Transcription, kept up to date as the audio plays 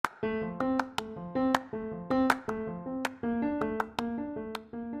Hello,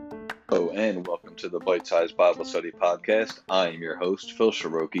 and welcome to the Bite Size Bible Study Podcast. I am your host, Phil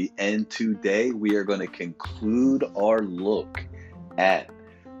Shiroki, and today we are going to conclude our look at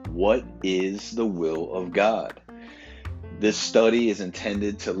what is the will of God. This study is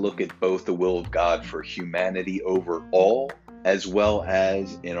intended to look at both the will of God for humanity overall, as well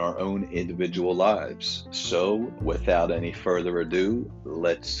as in our own individual lives. So, without any further ado,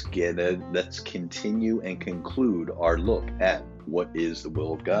 let's continue and conclude our look at what is the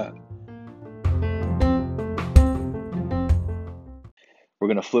will of God. We're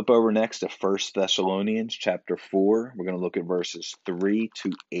going to flip over next to 1 Thessalonians chapter 4. We're going to look at verses 3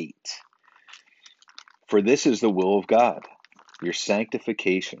 to 8. For this is the will of God, your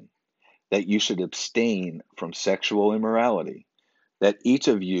sanctification, that you should abstain from sexual immorality, that each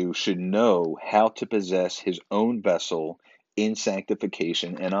of you should know how to possess his own vessel in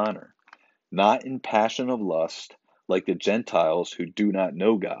sanctification and honor, not in passion of lust, like the Gentiles who do not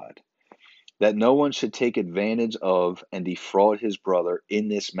know God, that no one should take advantage of and defraud his brother in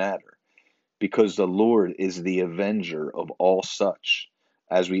this matter, because the Lord is the avenger of all such,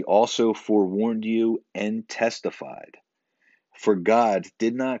 as we also forewarned you and testified. For God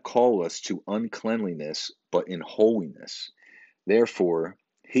did not call us to uncleanliness, but in holiness. Therefore,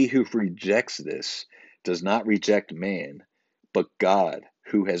 he who rejects this does not reject man, but God,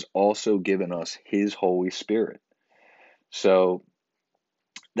 who has also given us his Holy Spirit. So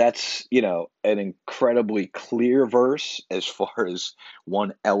that's, an incredibly clear verse as far as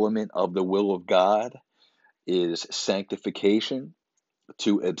one element of the will of God is sanctification,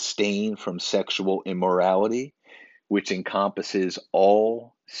 to abstain from sexual immorality, which encompasses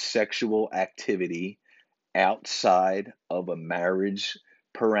all sexual activity outside of a marriage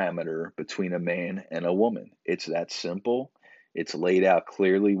parameter between a man and a woman. It's that simple. It's laid out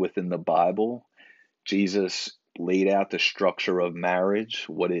clearly within the Bible. Jesus laid out the structure of marriage,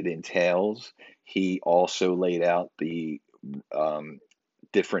 what it entails. He also laid out the um,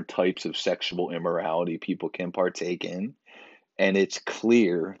 different types of sexual immorality people can partake in. And it's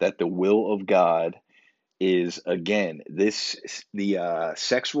clear that the will of God is, again, the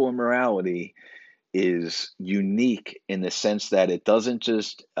sexual immorality is unique in the sense that it doesn't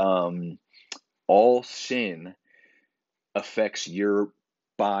just all sin affects your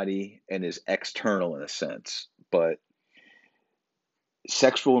body and is external in a sense, but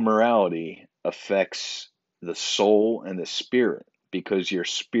sexual immorality affects the soul and the spirit because you're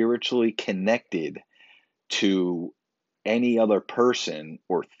spiritually connected to any other person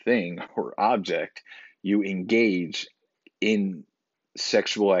or thing or object you engage in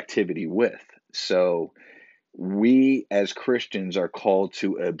sexual activity with. So we as Christians are called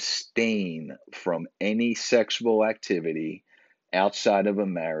to abstain from any sexual activity outside of a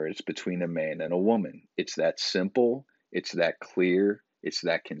marriage between a man and a woman. It's that simple, it's that clear, it's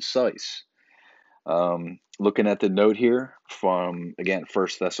that concise. Looking at the note here from, again, 1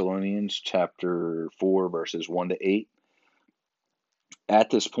 Thessalonians chapter 4, verses 1 to 8. At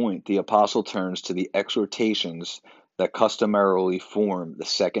this point, the apostle turns to the exhortations that customarily form the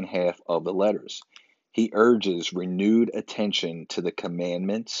second half of the letters. He urges renewed attention to the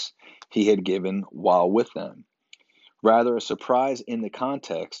commandments he had given while with them. Rather, a surprise in the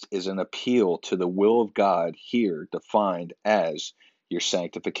context is an appeal to the will of God here defined as your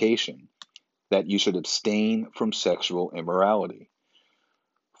sanctification, that you should abstain from sexual immorality.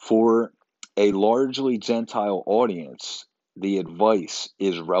 For a largely Gentile audience, the advice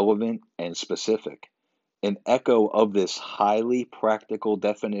is relevant and specific. An echo of this highly practical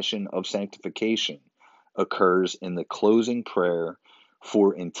definition of sanctification occurs in the closing prayer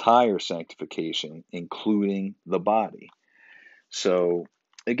for entire sanctification, including the body. So,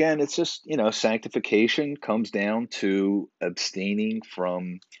 again, it's just, sanctification comes down to abstaining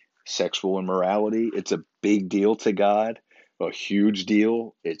from sexual immorality. It's a big deal to God, a huge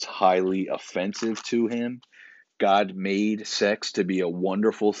deal. It's highly offensive to him. God made sex to be a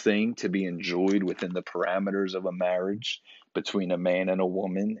wonderful thing to be enjoyed within the parameters of a marriage between a man and a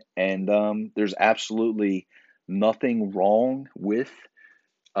woman. And there's absolutely nothing wrong with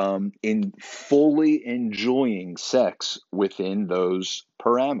in fully enjoying sex within those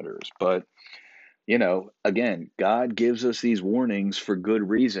parameters. But, again, God gives us these warnings for good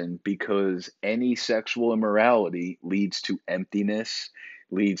reason because any sexual immorality leads to emptiness,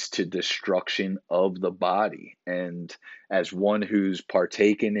 leads to destruction of the body. And as one who's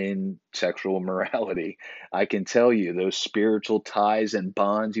partaken in sexual immorality, I can tell you those spiritual ties and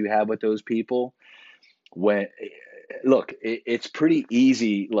bonds you have with those people, when look, it's pretty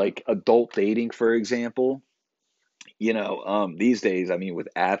easy, like adult dating, for example. these days, I mean, with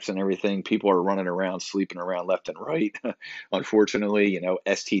apps and everything, people are running around, sleeping around left and right. Unfortunately,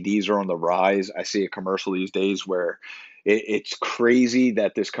 STDs are on the rise. I see a commercial these days where it's crazy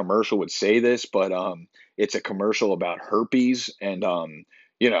that this commercial would say this, but it's a commercial about herpes, and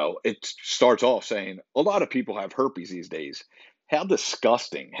it starts off saying a lot of people have herpes these days. How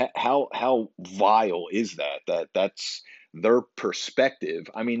disgusting! How vile is that? That's their perspective.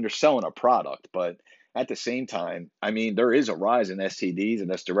 I mean, they're selling a product, but at the same time, I mean, there is a rise in STDs, and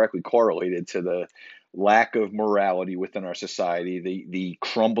that's directly correlated to the lack of morality within our society, the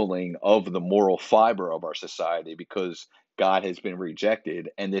crumbling of the moral fiber of our society because God has been rejected,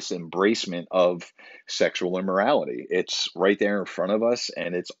 and this embracement of sexual immorality. It's right there in front of us,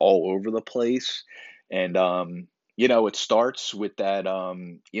 and it's all over the place. And it starts with that,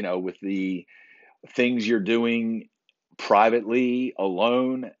 with the things you're doing privately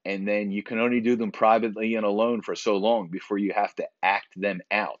alone, and then you can only do them privately and alone for so long before you have to act them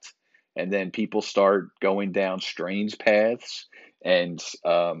out, and then people start going down strange paths and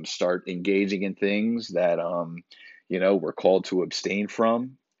start engaging in things that we're called to abstain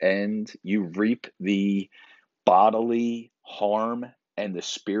from, and you reap the bodily harm and the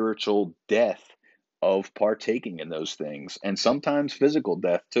spiritual death of partaking in those things, and sometimes physical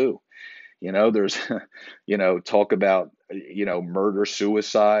death too. There's, talk about, murder,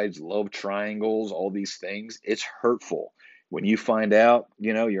 suicides, love triangles, all these things. It's hurtful. When you find out,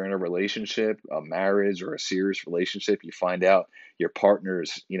 you're in a relationship, a marriage or a serious relationship, you find out your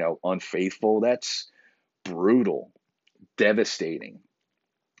partner's, unfaithful. That's brutal, devastating.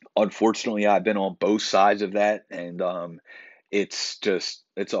 Unfortunately, I've been on both sides of that, and it's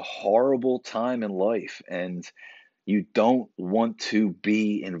a horrible time in life. And you don't want to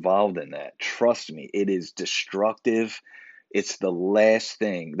be involved in that. Trust me, it is destructive. It's the last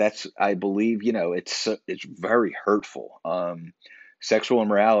thing. I believe, it's very hurtful. Sexual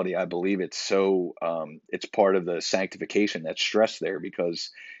immorality, I believe it's part of the sanctification that's stressed there because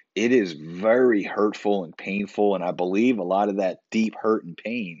it is very hurtful and painful. And I believe a lot of that deep hurt and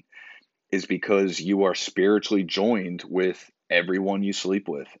pain is because you are spiritually joined with everyone you sleep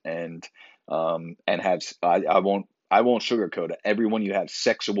with, and have I won't sugarcoat it. Everyone you have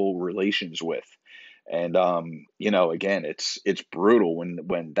sexual relations with, and again, it's brutal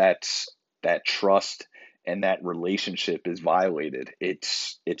when that trust and that relationship is violated.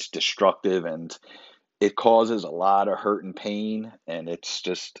 It's destructive, and it causes a lot of hurt and pain, and it's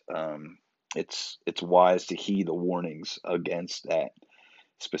just it's wise to heed the warnings against that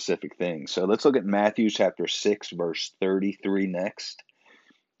specific thing. So let's look at Matthew chapter 6, verse 33 next.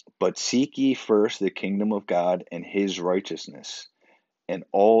 But seek ye first the kingdom of God and his righteousness, and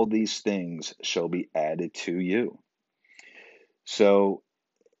all these things shall be added to you. So,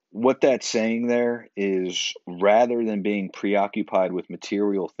 what that's saying there is rather than being preoccupied with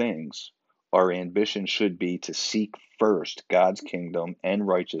material things, our ambition should be to seek first God's kingdom and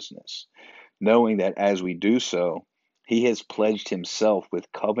righteousness, knowing that as we do so, he has pledged himself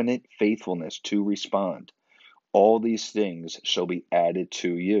with covenant faithfulness to respond. All these things shall be added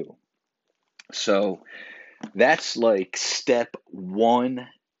to you. So that's like step one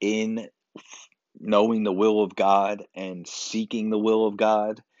in knowing the will of God and seeking the will of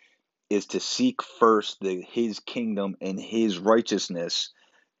God, is to seek first his kingdom and his righteousness,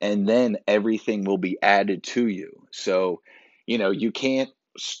 and then everything will be added to you. So, you can't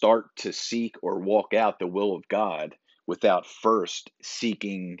start to seek or walk out the will of God without first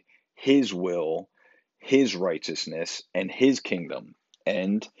seeking his will, his righteousness, and his kingdom.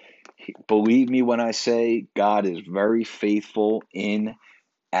 And believe me when I say God is very faithful in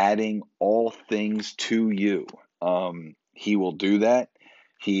adding all things to you. He will do that.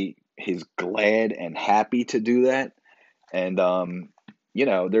 He is glad and happy to do that. And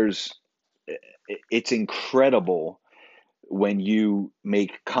there's it's incredible when you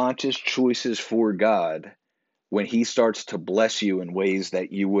make conscious choices for God, when he starts to bless you in ways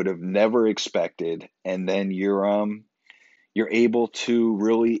that you would have never expected, and then you're able to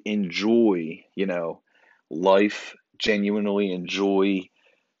really enjoy, life, genuinely enjoy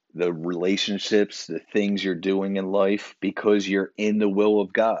the relationships, the things you're doing in life because you're in the will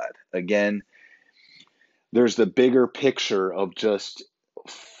of God. Again, there's the bigger picture of just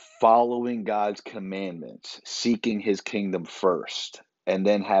following God's commandments, seeking his kingdom first, and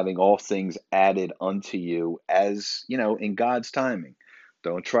then having all things added unto you as, in God's timing.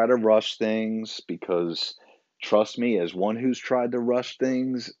 Don't try to rush things because trust me, as one who's tried to rush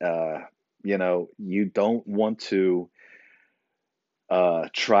things, you don't want to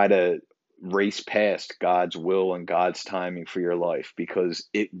try to race past God's will and God's timing for your life because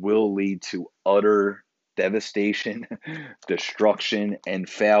it will lead to utter devastation, destruction, and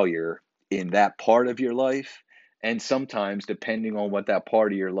failure in that part of your life. And sometimes, depending on what that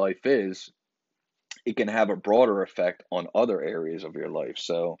part of your life is, it can have a broader effect on other areas of your life.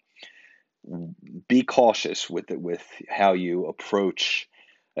 So be cautious with it, with how you approach,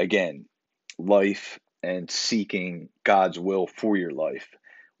 again, life and seeking God's will for your life.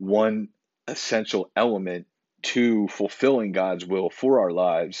 One essential element to fulfilling God's will for our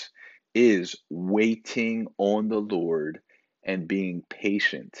lives is waiting on the Lord and being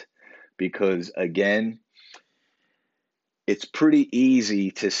patient. Because again, it's pretty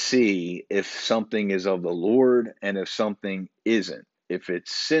easy to see if something is of the Lord and if something isn't. If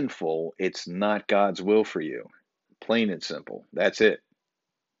it's sinful, it's not God's will for you. Plain and simple. That's it.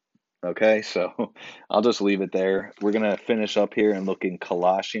 Okay, so I'll just leave it there. We're going to finish up here and look in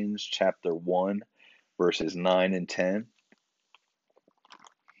Colossians chapter 1, verses 9 and 10.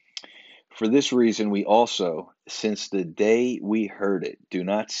 For this reason, we also, since the day we heard it, do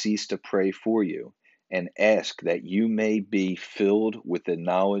not cease to pray for you and ask that you may be filled with the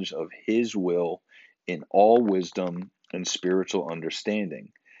knowledge of His will in all wisdom and spiritual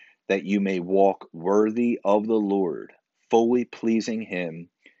understanding, that you may walk worthy of the Lord, fully pleasing Him,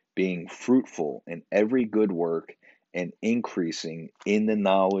 being fruitful in every good work and increasing in the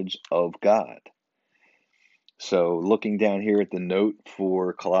knowledge of God. So, looking down here at the note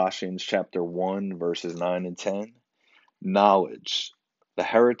for Colossians chapter 1, verses 9 and 10, knowledge. The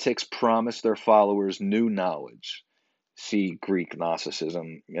heretics promise their followers new knowledge. See Greek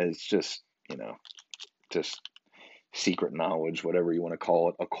Gnosticism. It's just, just secret knowledge, whatever you want to call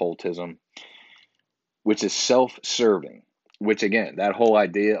it, occultism, which is self-serving. Which, again, that whole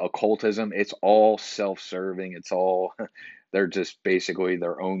idea, occultism, it's all self-serving. It's all, they're just basically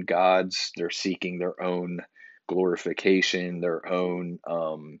their own gods. They're seeking their own glorification, their own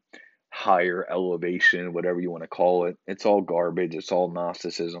higher elevation, whatever you want to call it. It's all garbage. It's all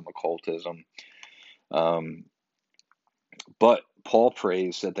Gnosticism, occultism. But Paul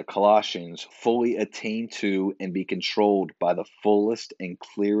prays that the Colossians fully attain to and be controlled by the fullest and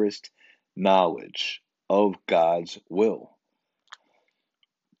clearest knowledge of God's will.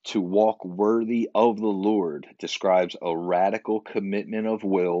 To walk worthy of the Lord describes a radical commitment of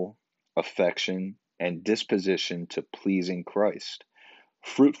will, affection, and disposition to pleasing Christ.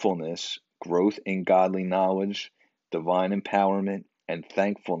 Fruitfulness, growth in godly knowledge, divine empowerment, and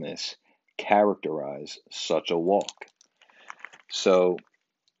thankfulness characterize such a walk. So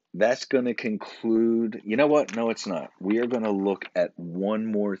that's going to conclude. You know what? No, it's not. We are going to look at one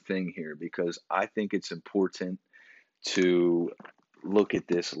more thing here because I think it's important to look at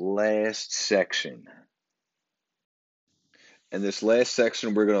this last section. And this last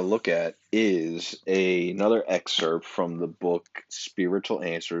section we're going to look at is another excerpt from the book Spiritual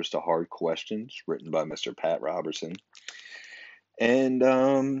Answers to Hard Questions, written by Mr. Pat Robertson.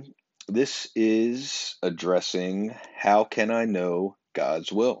 And this is addressing how can I know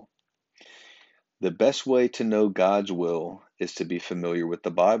God's will? The best way to know God's will is to be familiar with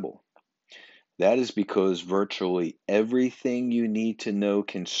the Bible. That is because virtually everything you need to know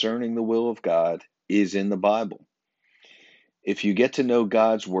concerning the will of God is in the Bible. If you get to know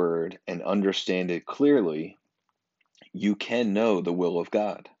God's Word and understand it clearly, you can know the will of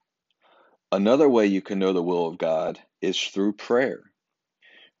God. Another way you can know the will of God is through prayer,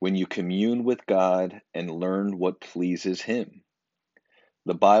 when you commune with God and learn what pleases Him.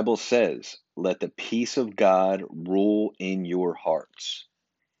 The Bible says, "Let the peace of God rule in your hearts."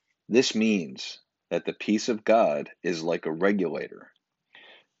 This means that the peace of God is like a regulator,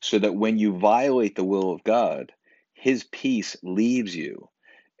 so that when you violate the will of God, His peace leaves you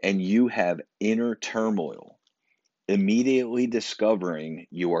and you have inner turmoil, immediately discovering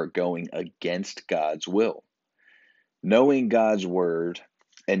you are going against God's will. Knowing God's Word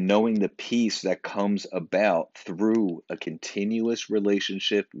and knowing the peace that comes about through a continuous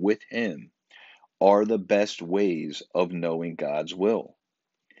relationship with Him are the best ways of knowing God's will.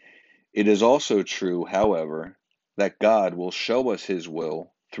 It is also true, however, that God will show us His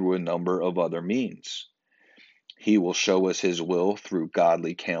will through a number of other means. He will show us His will through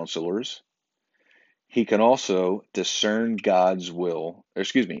godly counselors. We can also discern God's will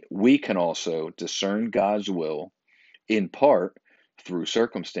in part through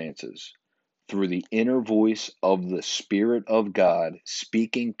circumstances, through the inner voice of the Spirit of God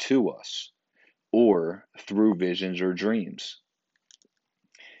speaking to us, or through visions or dreams.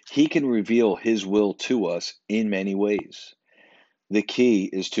 He can reveal His will to us in many ways. The key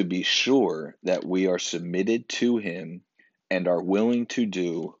is to be sure that we are submitted to Him and are willing to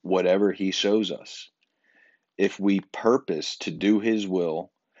do whatever He shows us. If we purpose to do His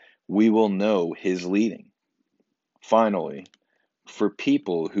will, we will know his leading. Finally, for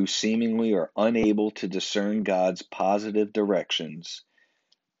people who seemingly are unable to discern God's positive directions,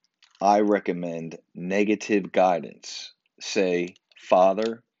 I recommend negative guidance. Say,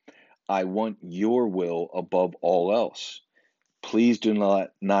 Father, I want your will above all else. Please do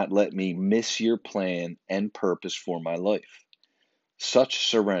not let me miss your plan and purpose for my life. Such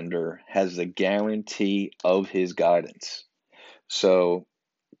surrender has the guarantee of his guidance. So,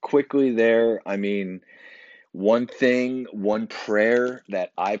 quickly there, one prayer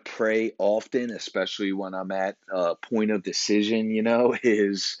that I pray often, especially when I'm at a point of decision,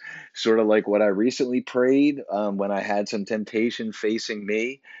 is sort of like what I recently prayed when I had some temptation facing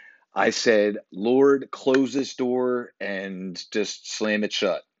me. I said, Lord, close this door and just slam it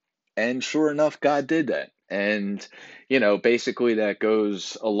shut. And sure enough, God did that. And, basically that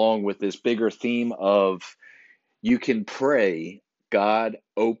goes along with this bigger theme of you can pray, God,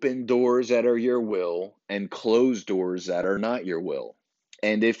 open doors that are your will and close doors that are not your will.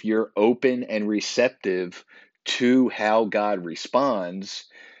 And if you're open and receptive to how God responds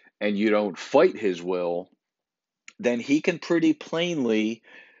and you don't fight his will, then he can pretty plainly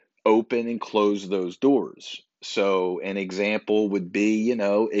open and close those doors. So, an example would be,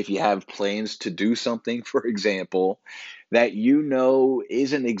 if you have plans to do something, for example, that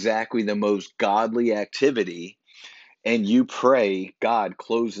isn't exactly the most godly activity, and you pray, God,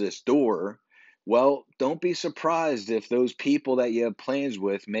 close this door. Well, don't be surprised if those people that you have plans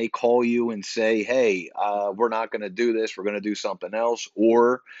with may call you and say, hey, we're not going to do this, we're going to do something else.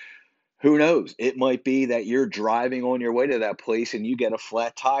 Or who knows? It might be that you're driving on your way to that place and you get a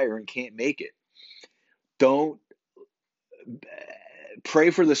flat tire and can't make it. Don't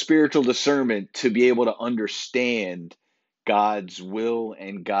pray for the spiritual discernment to be able to understand God's will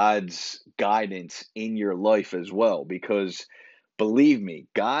and God's guidance in your life as well. Because believe me,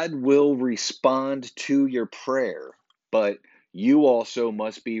 God will respond to your prayer, but you also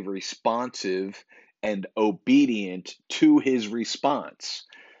must be responsive and obedient to his response.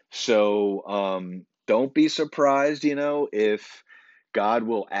 So don't be surprised, if God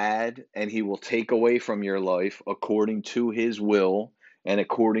will add and he will take away from your life according to his will and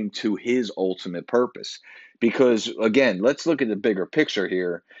according to his ultimate purpose. Because again, let's look at the bigger picture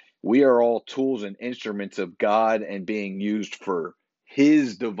here. We are all tools and instruments of God and being used for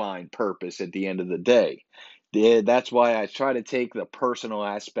his divine purpose at the end of the day. That's why I try to take the personal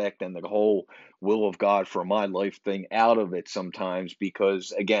aspect and the whole will of God for my life thing out of it sometimes,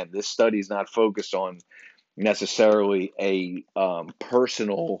 because again, this study is not focused on necessarily a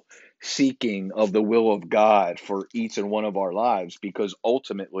personal seeking of the will of God for each and one of our lives, because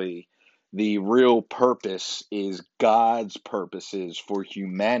ultimately the real purpose is God's purposes for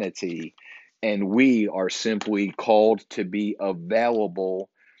humanity, and we are simply called to be available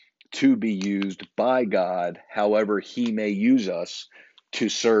to be used by God however he may use us to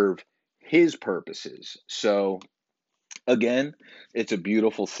serve his purposes. So again, it's a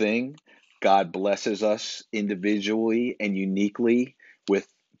beautiful thing. God blesses us individually and uniquely with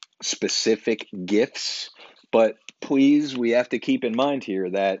specific gifts. But please, we have to keep in mind here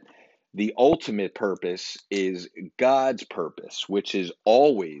that the ultimate purpose is God's purpose, which is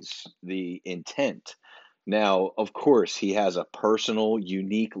always the intent. Now, of course, he has a personal,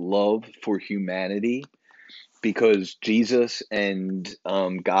 unique love for humanity because Jesus and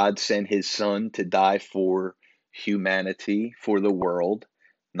God sent his son to die for humanity, for the world,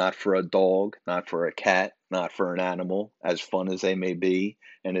 not for a dog, not for a cat, not for an animal, as fun as they may be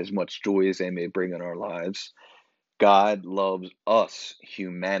and as much joy as they may bring in our lives. God loves us,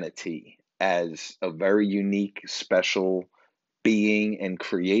 humanity, as a very unique, special being and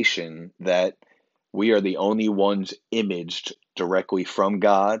creation that we are the only ones imaged directly from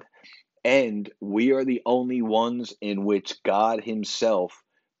God, and we are the only ones in which God Himself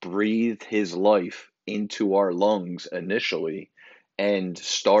breathed His life into our lungs initially and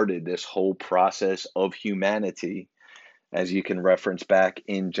started this whole process of humanity, as you can reference back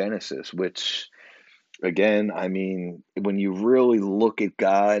in Genesis, which, again, when you really look at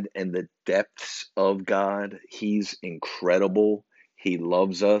God and the depths of God, He's incredible. He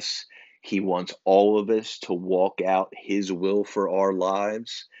loves us. He wants all of us to walk out His will for our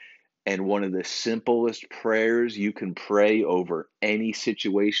lives. And one of the simplest prayers you can pray over any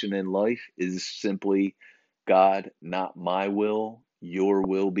situation in life is simply, God, not my will, your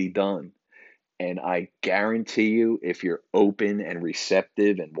will be done. And I guarantee you, if you're open and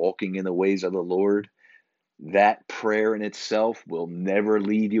receptive and walking in the ways of the Lord, that prayer in itself will never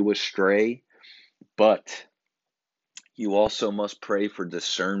lead you astray. But you also must pray for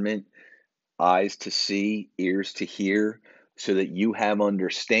discernment, eyes to see, ears to hear, so that you have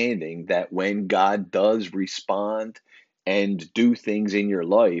understanding that when God does respond and do things in your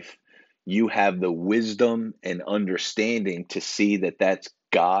life, you have the wisdom and understanding to see that that's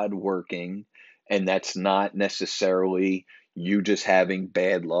God working, and that's not necessarily you just having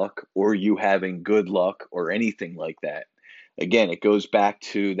bad luck or you having good luck or anything like that. Again, it goes back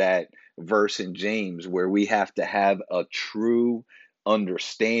to that verse in James where we have to have a true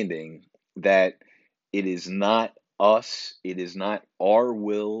understanding that it is not us, it is not our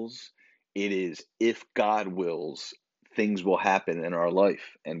wills, it is if God wills, things will happen in our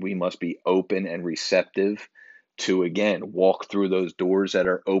life. And we must be open and receptive to, again, walk through those doors that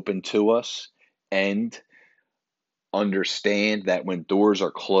are open to us and understand that when doors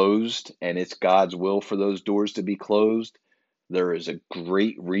are closed and it's God's will for those doors to be closed, there is a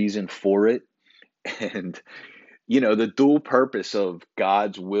great reason for it. And the dual purpose of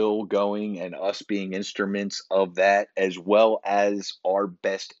God's will going and us being instruments of that, as well as our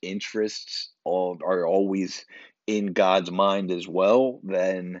best interests, all are always in God's mind as well,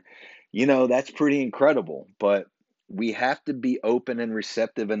 then, that's pretty incredible. But we have to be open and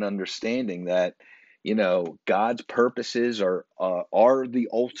receptive and understanding that, God's purposes are the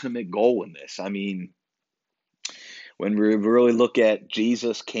ultimate goal in this. I mean, when we really look at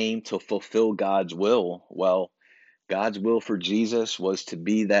Jesus came to fulfill God's will, well, God's will for Jesus was to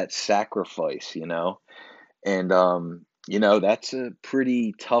be that sacrifice. And that's a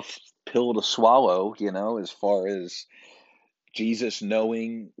pretty tough pill to swallow, as far as Jesus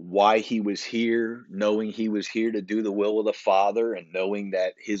knowing why he was here, knowing he was here to do the will of the Father, and knowing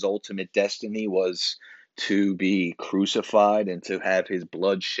that his ultimate destiny was to be crucified and to have his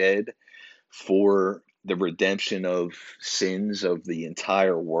blood shed for the redemption of sins of the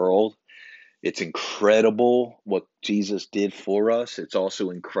entire world. It's incredible what Jesus did for us. It's also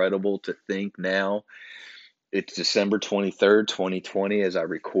incredible to think now. It's December 23rd, 2020, as I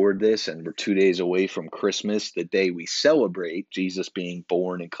record this, and we're 2 days away from Christmas, the day we celebrate Jesus being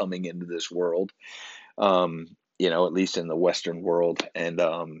born and coming into this world, at least in the Western world. And,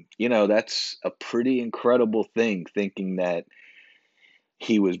 that's a pretty incredible thing, thinking that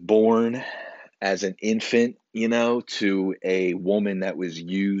he was born as an infant, to a woman that was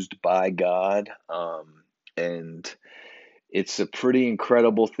used by God. And it's a pretty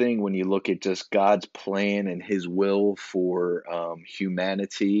incredible thing when you look at just God's plan and his will for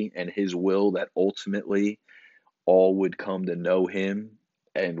humanity, and his will that ultimately all would come to know him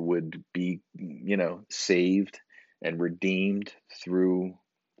and would be, saved and redeemed through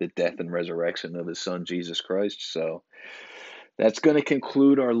the death and resurrection of his son, Jesus Christ. So that's going to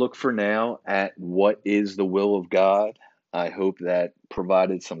conclude our look for now at what is the will of God. I hope that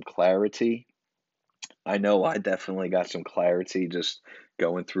provided some clarity. I know I definitely got some clarity just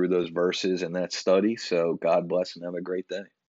going through those verses and that study. So God bless and have a great day.